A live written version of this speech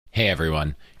Hey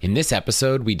everyone. In this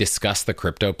episode, we discuss the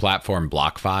crypto platform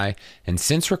BlockFi, and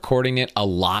since recording it, a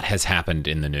lot has happened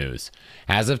in the news.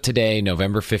 As of today,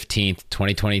 November 15th,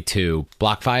 2022,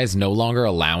 BlockFi is no longer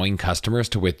allowing customers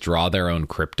to withdraw their own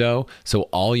crypto, so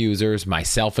all users,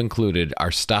 myself included, are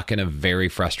stuck in a very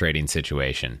frustrating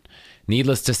situation.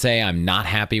 Needless to say, I'm not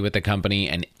happy with the company,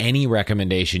 and any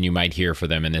recommendation you might hear for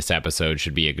them in this episode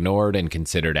should be ignored and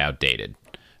considered outdated.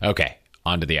 Okay,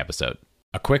 on to the episode.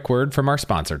 A quick word from our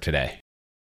sponsor today.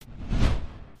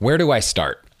 Where do I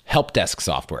start? Help desk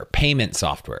software, payment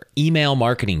software, email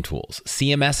marketing tools,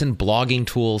 CMS and blogging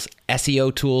tools,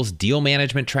 SEO tools, deal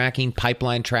management tracking,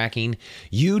 pipeline tracking.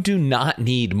 You do not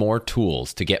need more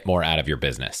tools to get more out of your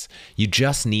business. You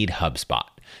just need HubSpot.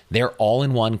 Their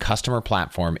all-in-one customer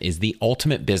platform is the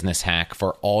ultimate business hack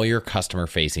for all your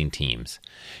customer-facing teams.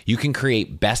 You can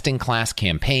create best-in-class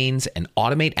campaigns and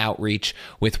automate outreach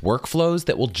with workflows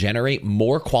that will generate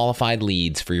more qualified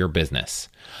leads for your business.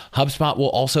 HubSpot will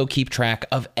also keep track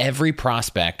of every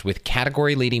prospect with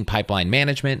category-leading pipeline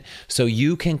management so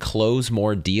you can close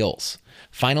more deals.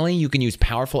 Finally, you can use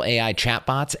powerful AI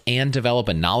chatbots and develop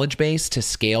a knowledge base to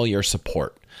scale your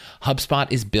support.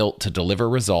 HubSpot is built to deliver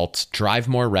results, drive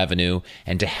more revenue,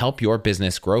 and to help your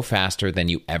business grow faster than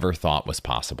you ever thought was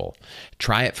possible.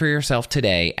 Try it for yourself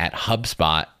today at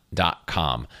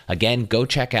HubSpot.com. Again, go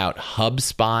check out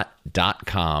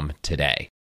HubSpot.com today.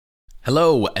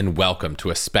 Hello, and welcome to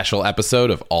a special episode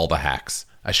of All the Hacks,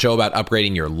 a show about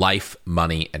upgrading your life,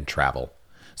 money, and travel.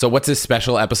 So what's this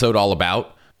special episode all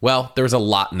about? Well, there was a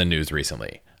lot in the news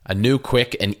recently. A new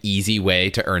quick and easy way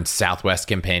to earn Southwest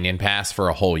Companion Pass for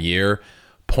a whole year,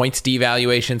 points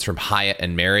devaluations from Hyatt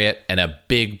and Marriott, and a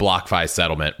big BlockFi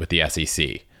settlement with the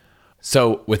SEC.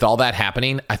 So with all that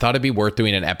happening, I thought it'd be worth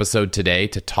doing an episode today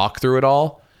to talk through it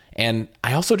all. And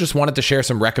I also just wanted to share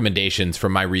some recommendations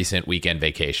from my recent weekend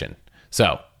vacation.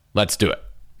 So let's do it.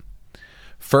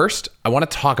 First, I want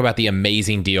to talk about the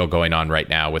amazing deal going on right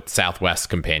now with Southwest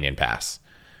Companion Pass.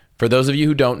 For those of you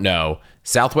who don't know,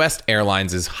 Southwest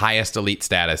Airlines' highest elite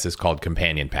status is called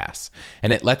Companion Pass,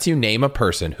 and it lets you name a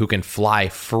person who can fly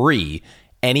free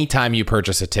anytime you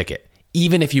purchase a ticket,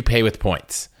 even if you pay with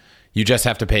points. You just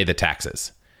have to pay the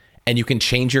taxes. And you can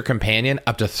change your companion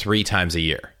up to 3 times a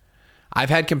year.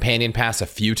 I've had Companion Pass a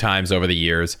few times over the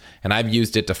years, and I've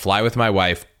used it to fly with my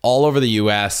wife all over the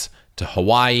US, to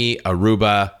Hawaii,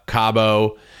 Aruba,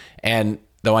 Cabo, and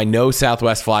though I know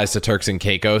Southwest flies to Turks and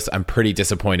Caicos, I'm pretty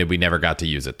disappointed we never got to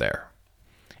use it there.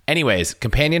 Anyways,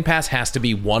 Companion Pass has to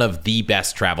be one of the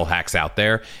best travel hacks out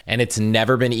there, and it's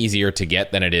never been easier to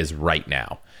get than it is right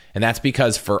now. And that's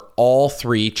because for all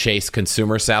 3 Chase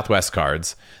Consumer Southwest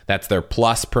cards, that's their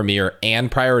Plus, Premier,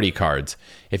 and Priority cards,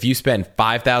 if you spend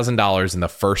 $5,000 in the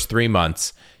first 3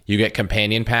 months, you get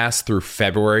Companion Pass through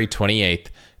February 28th,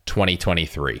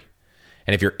 2023.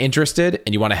 And if you're interested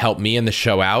and you want to help me and the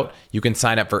show out, you can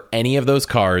sign up for any of those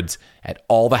cards at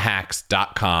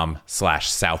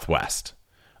allthehacks.com/Southwest.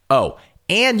 Oh,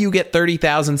 and you get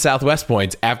 30,000 Southwest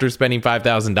points after spending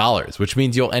 $5,000, which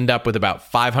means you'll end up with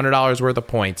about $500 worth of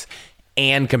points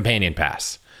and Companion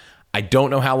Pass. I don't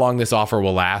know how long this offer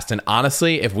will last, and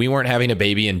honestly, if we weren't having a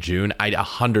baby in June, I'd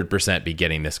 100% be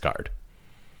getting this card.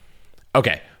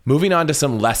 Okay, moving on to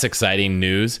some less exciting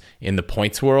news in the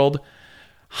points world.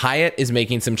 Hyatt is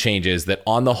making some changes that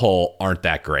on the whole aren't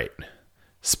that great.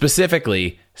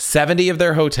 Specifically, 70 of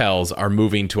their hotels are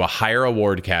moving to a higher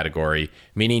award category,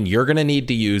 meaning you're going to need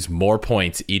to use more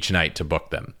points each night to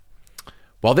book them.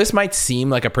 While this might seem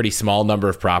like a pretty small number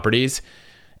of properties,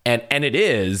 and it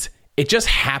is, it just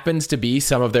happens to be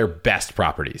some of their best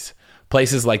properties.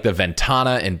 Places like the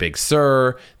Ventana in Big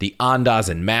Sur, the Andaz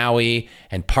in Maui,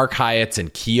 and Park Hyatts in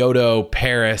Kyoto,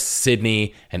 Paris,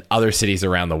 Sydney, and other cities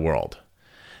around the world.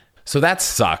 So that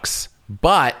sucks,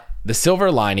 but the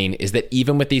silver lining is that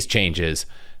even with these changes,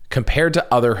 compared to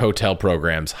other hotel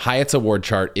programs, Hyatt's award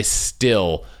chart is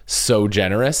still so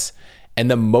generous, and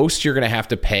the most you're going to have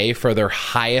to pay for their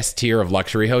highest tier of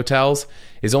luxury hotels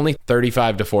is only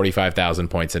 35,000 to 45,000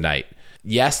 points a night.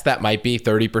 Yes, that might be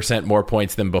 30% more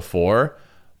points than before,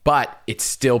 but it's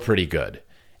still pretty good.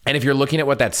 And if you're looking at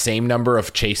what that same number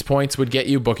of Chase points would get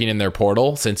you booking in their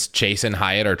portal, since Chase and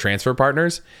Hyatt are transfer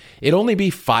partners, it'd only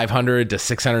be $500 to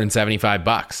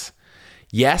 $675.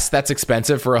 Yes, that's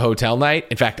expensive for a hotel night.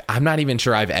 In fact, I'm not even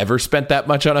sure I've ever spent that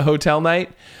much on a hotel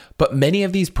night, but many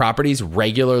of these properties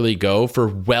regularly go for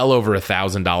well over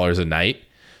 $1,000 a night.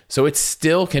 So it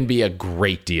still can be a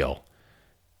great deal.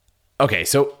 Okay,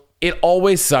 so it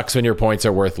always sucks when your points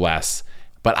are worth less,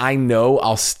 but I know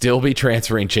I'll still be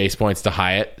transferring Chase points to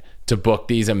Hyatt to book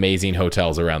these amazing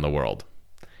hotels around the world.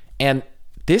 And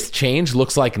This change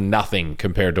looks like nothing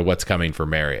compared to what's coming for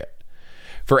Marriott.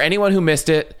 For anyone who missed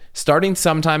it, starting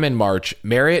sometime in March,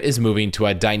 Marriott is moving to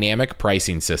a dynamic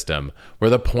pricing system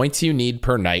where the points you need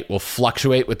per night will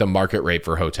fluctuate with the market rate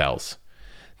for hotels.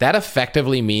 That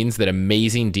effectively means that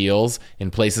amazing deals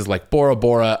in places like Bora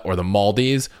Bora or the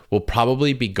Maldives will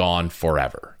probably be gone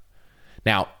forever.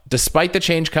 Now, despite the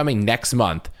change coming next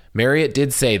month, Marriott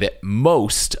did say that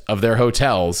most of their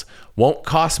hotels won't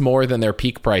cost more than their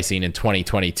peak pricing in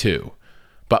 2022.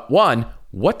 But one,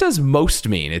 what does most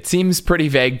mean? It seems pretty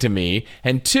vague to me.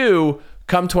 And two,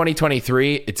 come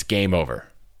 2023, it's game over.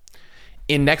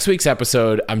 In next week's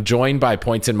episode, I'm joined by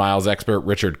Points and Miles expert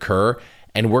Richard Kerr,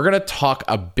 and we're going to talk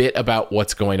a bit about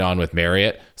what's going on with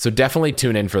Marriott, so definitely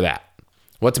tune in for that.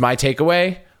 What's my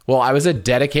takeaway? Well, I was a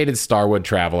dedicated Starwood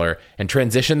traveler and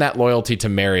transitioned that loyalty to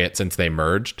Marriott since they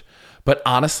merged. But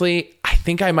honestly, I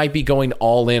think I might be going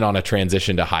all in on a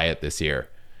transition to Hyatt this year.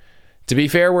 To be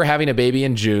fair, we're having a baby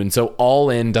in June, so all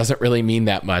in doesn't really mean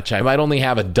that much. I might only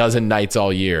have a dozen nights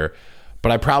all year,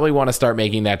 but I probably want to start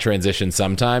making that transition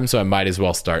sometime, so I might as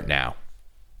well start now.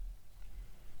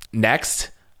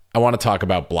 Next, I want to talk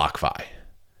about BlockFi.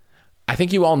 I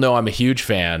think you all know I'm a huge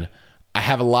fan. I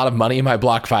have a lot of money in my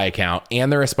BlockFi account,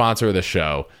 and they're a sponsor of the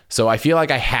show, so I feel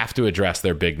like I have to address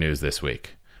their big news this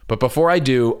week. But before I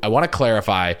do, I want to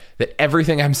clarify that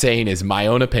everything I'm saying is my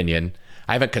own opinion.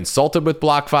 I haven't consulted with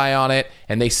BlockFi on it,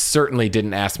 and they certainly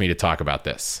didn't ask me to talk about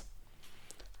this.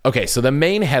 Okay, so the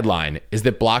main headline is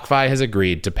that BlockFi has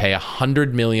agreed to pay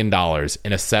 $100 million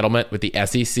in a settlement with the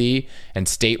SEC and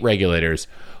state regulators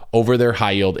over their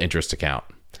high-yield interest account.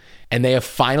 And they have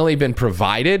finally been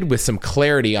provided with some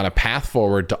clarity on a path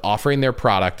forward to offering their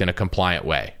product in a compliant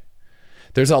way.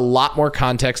 There's a lot more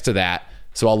context to that,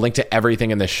 so I'll link to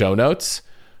everything in the show notes.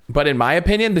 But in my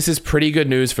opinion, this is pretty good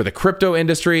news for the crypto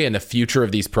industry and the future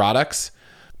of these products.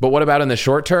 But what about in the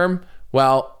short term?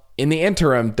 Well, in the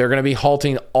interim, they're going to be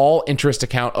halting all interest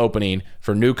account opening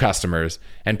for new customers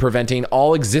and preventing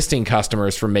all existing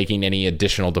customers from making any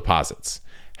additional deposits.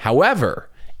 However,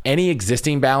 any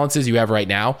existing balances you have right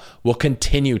now will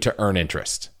continue to earn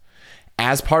interest.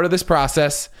 As part of this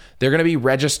process, they're going to be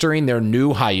registering their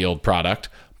new high yield product,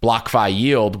 BlockFi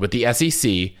Yield, with the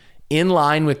SEC in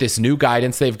line with this new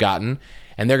guidance they've gotten,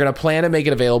 and they're going to plan to make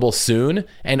it available soon,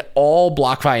 and all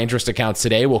BlockFi interest accounts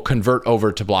today will convert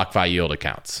over to BlockFi Yield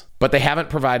accounts. But they haven't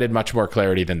provided much more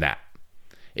clarity than that.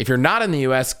 If you're not in the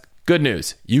US, good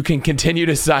news. You can continue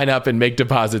to sign up and make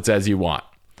deposits as you want.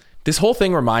 This whole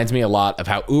thing reminds me a lot of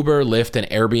how Uber, Lyft, and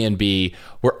Airbnb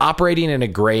were operating in a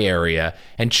gray area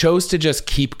and chose to just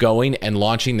keep going and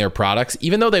launching their products,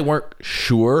 even though they weren't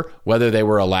sure whether they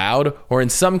were allowed, or in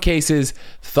some cases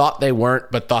thought they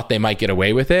weren't, but thought they might get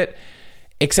away with it.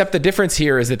 Except the difference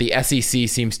here is that the SEC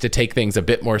seems to take things a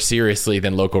bit more seriously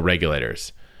than local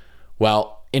regulators.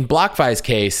 Well, in BlockFi's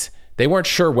case, they weren't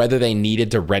sure whether they needed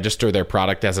to register their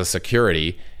product as a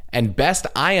security, and best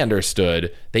I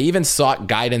understood, they even sought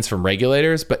guidance from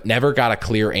regulators, but never got a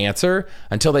clear answer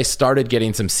until they started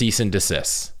getting some cease and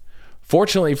desists.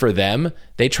 Fortunately for them,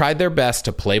 they tried their best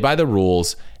to play by the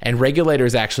rules, and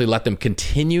regulators actually let them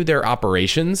continue their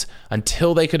operations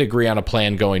until they could agree on a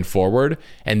plan going forward,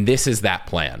 and this is that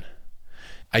plan.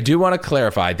 I do want to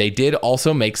clarify, they did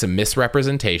also make some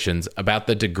misrepresentations about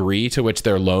the degree to which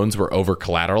their loans were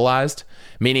over-collateralized,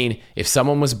 meaning if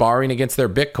someone was borrowing against their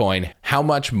Bitcoin, how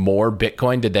much more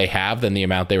Bitcoin did they have than the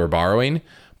amount they were borrowing?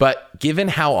 But given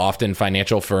how often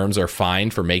financial firms are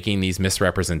fined for making these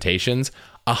misrepresentations,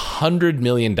 $100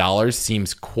 million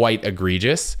seems quite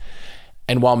egregious.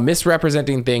 And while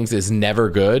misrepresenting things is never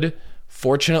good,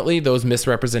 fortunately, those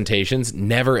misrepresentations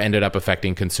never ended up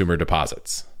affecting consumer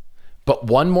deposits. But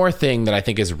one more thing that I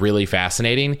think is really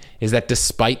fascinating is that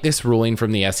despite this ruling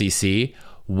from the SEC,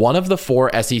 one of the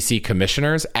 4 SEC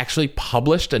commissioners actually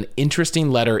published an interesting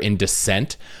letter in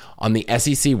dissent on the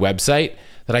SEC website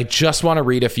that I just want to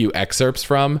read a few excerpts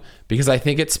from because I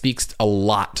think it speaks a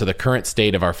lot to the current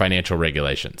state of our financial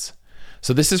regulations.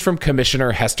 So this is from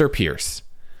Commissioner Hester Pierce.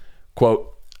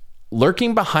 Quote,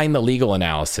 "Lurking behind the legal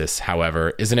analysis,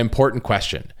 however, is an important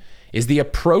question. Is the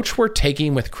approach we're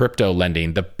taking with crypto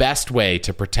lending the best way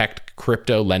to protect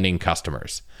crypto lending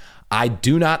customers? I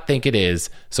do not think it is,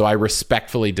 so I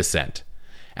respectfully dissent.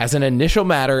 As an initial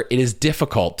matter, it is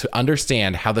difficult to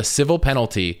understand how the civil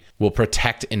penalty will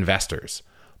protect investors.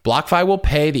 BlockFi will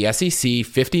pay the SEC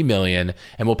 $50 million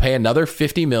and will pay another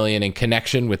 $50 million in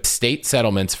connection with state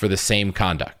settlements for the same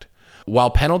conduct. While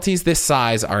penalties this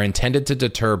size are intended to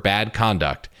deter bad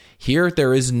conduct, here,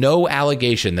 there is no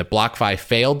allegation that BlockFi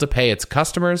failed to pay its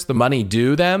customers the money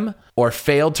due them or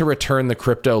failed to return the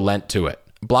crypto lent to it.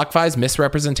 BlockFi's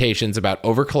misrepresentations about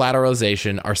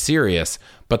over-collateralization are serious,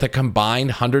 but the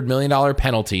combined $100 million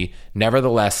penalty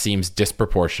nevertheless seems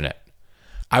disproportionate.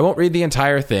 I won't read the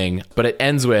entire thing, but it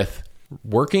ends with,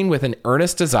 working with an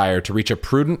earnest desire to reach a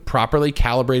prudent, properly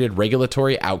calibrated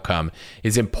regulatory outcome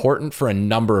is important for a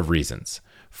number of reasons.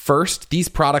 First, these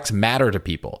products matter to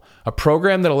people. A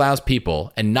program that allows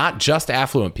people, and not just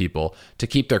affluent people, to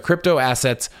keep their crypto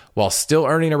assets while still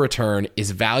earning a return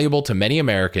is valuable to many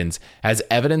Americans, as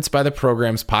evidenced by the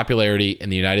program's popularity in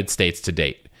the United States to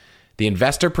date. The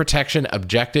investor protection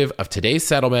objective of today's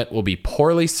settlement will be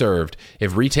poorly served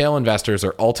if retail investors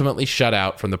are ultimately shut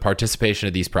out from the participation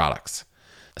of these products.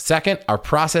 Second, our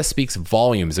process speaks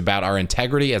volumes about our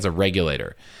integrity as a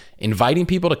regulator. Inviting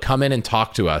people to come in and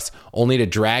talk to us only to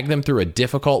drag them through a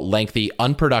difficult, lengthy,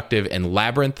 unproductive, and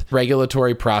labyrinth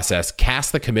regulatory process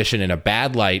casts the commission in a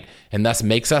bad light and thus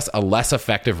makes us a less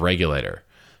effective regulator.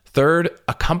 Third,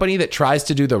 a company that tries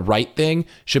to do the right thing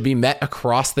should be met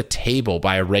across the table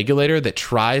by a regulator that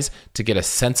tries to get a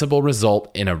sensible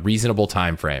result in a reasonable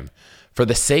time frame. For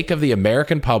the sake of the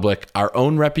American public, our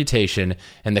own reputation,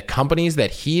 and the companies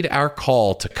that heed our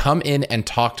call to come in and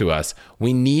talk to us,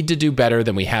 we need to do better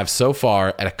than we have so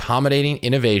far at accommodating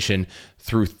innovation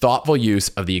through thoughtful use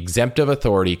of the exemptive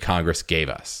authority Congress gave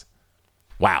us.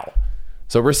 Wow.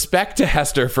 So respect to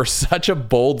Hester for such a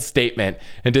bold statement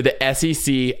and to the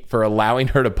SEC for allowing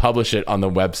her to publish it on the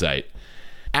website.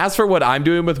 As for what I'm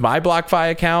doing with my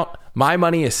BlockFi account, my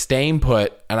money is staying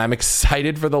put, and I'm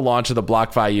excited for the launch of the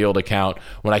BlockFi Yield account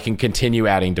when I can continue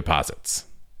adding deposits.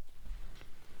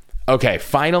 Okay,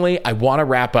 finally, I want to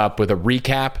wrap up with a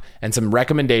recap and some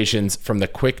recommendations from the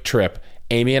quick trip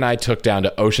Amy and I took down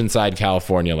to Oceanside,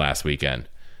 California last weekend.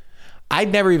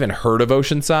 I'd never even heard of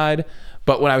Oceanside,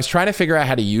 but when I was trying to figure out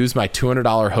how to use my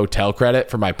 $200 hotel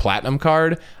credit for my Platinum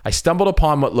card, I stumbled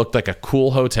upon what looked like a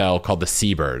cool hotel called the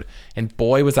Seabird, and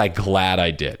boy was I glad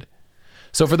I did.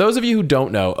 So for those of you who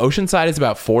don't know, Oceanside is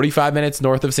about 45 minutes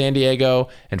north of San Diego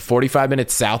and 45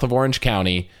 minutes south of Orange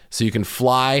County, so you can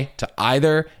fly to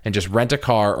either and just rent a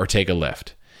car or take a Lyft.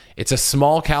 It's a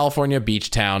small California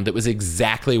beach town that was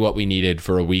exactly what we needed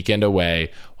for a weekend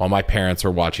away while my parents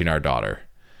were watching our daughter.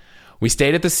 We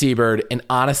stayed at the Seabird, and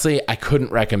honestly, I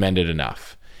couldn't recommend it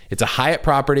enough. It's a Hyatt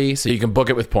property, so you can book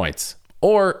it with points.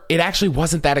 Or it actually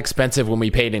wasn't that expensive when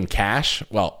we paid in cash.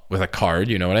 Well, with a card,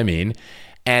 you know what I mean.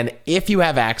 And if you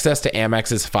have access to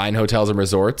Amex's fine hotels and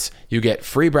resorts, you get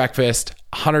free breakfast,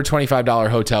 $125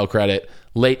 hotel credit,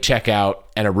 late checkout,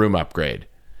 and a room upgrade.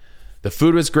 The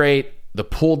food was great, the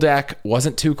pool deck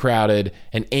wasn't too crowded,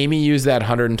 and Amy used that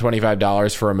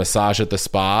 $125 for a massage at the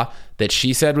spa that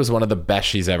she said was one of the best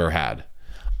she's ever had.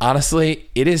 Honestly,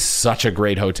 it is such a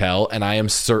great hotel, and I am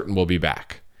certain we'll be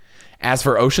back. As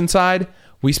for Oceanside,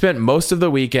 we spent most of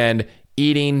the weekend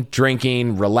eating,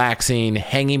 drinking, relaxing,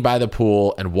 hanging by the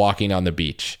pool, and walking on the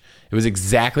beach. It was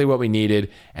exactly what we needed,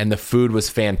 and the food was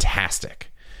fantastic.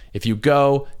 If you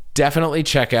go, definitely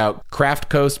check out Craft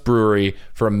Coast Brewery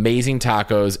for amazing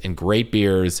tacos and great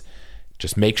beers.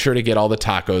 Just make sure to get all the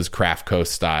tacos Craft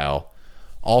Coast style.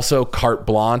 Also, Carte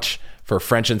Blanche for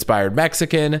French-inspired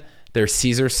Mexican. Their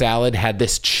Caesar salad had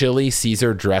this chili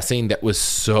Caesar dressing that was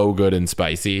so good and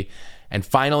spicy. And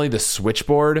finally, the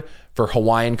Switchboard for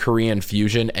Hawaiian Korean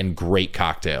fusion and great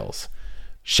cocktails.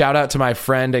 Shout out to my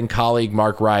friend and colleague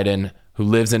Mark Ryden, who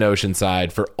lives in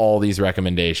Oceanside, for all these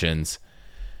recommendations.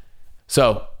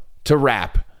 So, to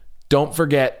wrap, don't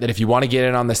forget that if you want to get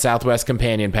in on the Southwest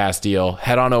Companion Pass deal,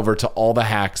 head on over to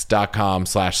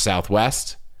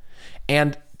allthehacks.com/Southwest.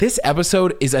 And this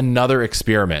episode is another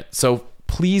experiment, so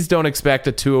please don't expect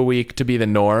a 2 a week to be the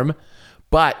norm.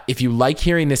 But if you like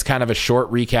hearing this kind of a short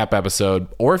recap episode,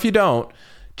 or if you don't,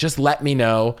 just let me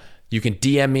know. You can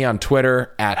DM me on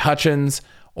Twitter @Hutchins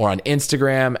or on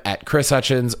Instagram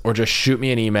 @ChrisHutchins, or just shoot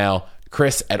me an email,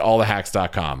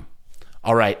 chris@allthehacks.com.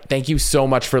 All right. Thank you so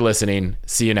much for listening.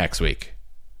 See you next week.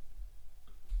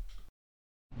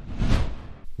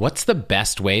 What's the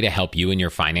best way to help you and your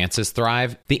finances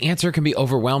thrive? The answer can be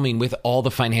overwhelming with all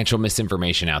the financial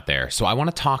misinformation out there. So I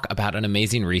want to talk about an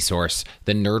amazing resource,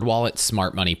 the NerdWallet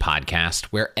Smart Money Podcast,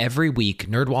 where every week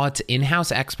NerdWallet's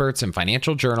in-house experts and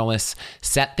financial journalists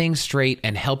set things straight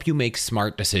and help you make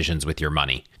smart decisions with your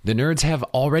money. The nerds have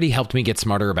already helped me get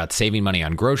smarter about saving money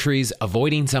on groceries,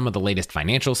 avoiding some of the latest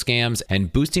financial scams,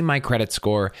 and boosting my credit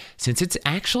score, since it's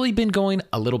actually been going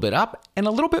a little bit up and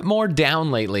a little bit more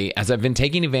down lately as I've been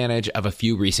taking advantage of a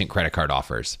few recent credit card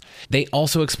offers. They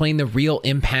also explain the real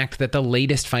impact that the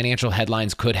latest financial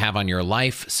headlines could have on your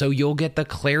life, so you'll get the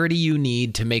clarity you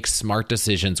need to make smart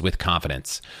decisions with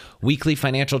confidence. Weekly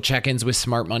financial check-ins with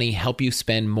Smart Money help you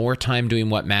spend more time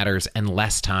doing what matters and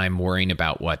less time worrying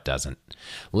about what doesn't.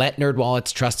 Let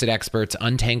NerdWallet's trusted experts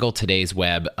untangle today's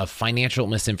web of financial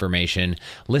misinformation.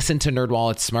 Listen to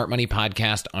NerdWallet's Smart Money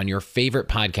podcast on your favorite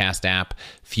podcast app.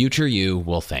 Future you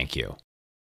will thank you.